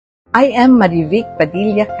I am Marivic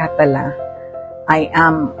Padilla. I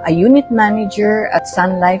am a unit manager at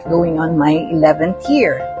Sun Life going on my 11th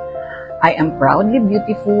year. I am proudly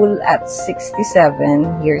beautiful at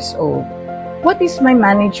 67 years old. What is my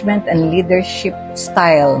management and leadership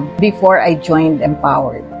style before I joined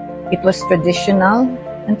Empowered? It was traditional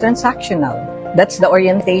and transactional. That's the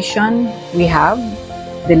orientation we have.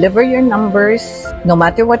 Deliver your numbers no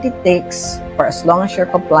matter what it takes, for as long as you're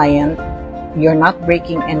compliant, you're not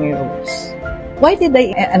breaking any rules. Why did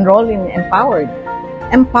I enroll in Empowered?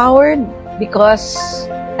 Empowered because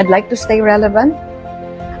I'd like to stay relevant.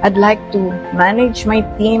 I'd like to manage my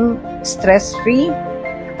team stress-free.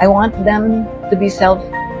 I want them to be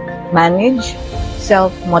self-managed,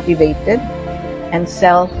 self-motivated, and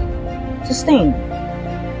self-sustained.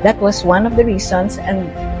 That was one of the reasons,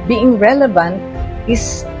 and being relevant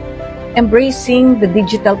is embracing the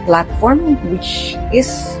digital platform, which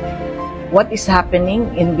is what is happening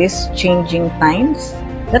in these changing times.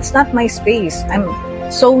 That's not my space. I'm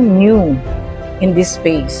so new in this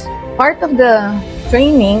space. Part of the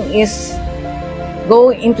training is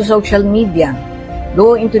go into social media,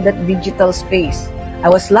 go into that digital space. I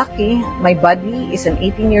was lucky. My buddy is an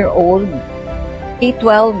 18-year-old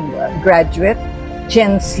K-12 graduate,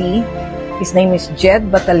 Gen Z. His name is Jed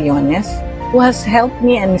Batallones, who has helped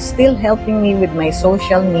me and is still helping me with my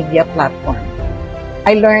social media platform.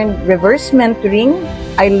 I learned reverse mentoring.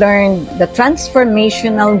 I learned the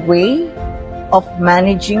transformational way of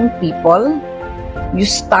managing people. You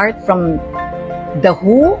start from the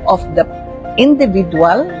who of the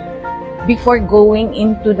individual before going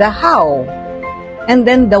into the how, and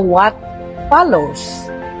then the what follows.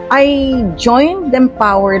 I joined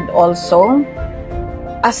Empowered also,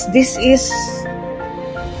 as this is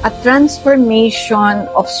a transformation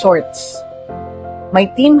of sorts. My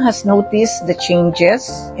team has noticed the changes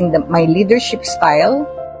in my leadership style,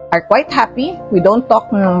 are quite happy. We don't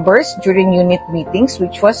talk numbers during unit meetings,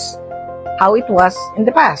 which was how it was in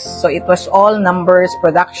the past. So it was all numbers,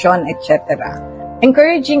 production, etc.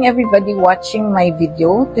 Encouraging everybody watching my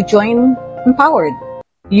video to join Empowered.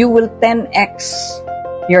 You will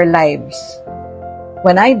 10x your lives.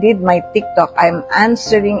 When I did my TikTok, I'm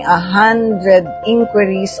answering 100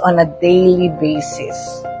 inquiries on a daily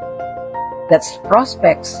basis. That's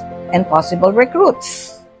prospects and possible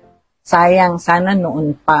recruits. Sayang, sana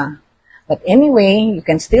noon pa. But anyway, you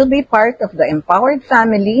can still be part of the Empowered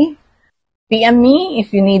family. PM me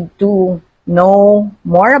if you need to know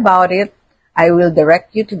more about it. I will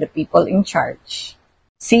direct you to the people in charge.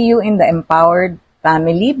 See you in the Empowered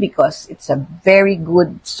family because it's a very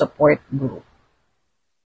good support group.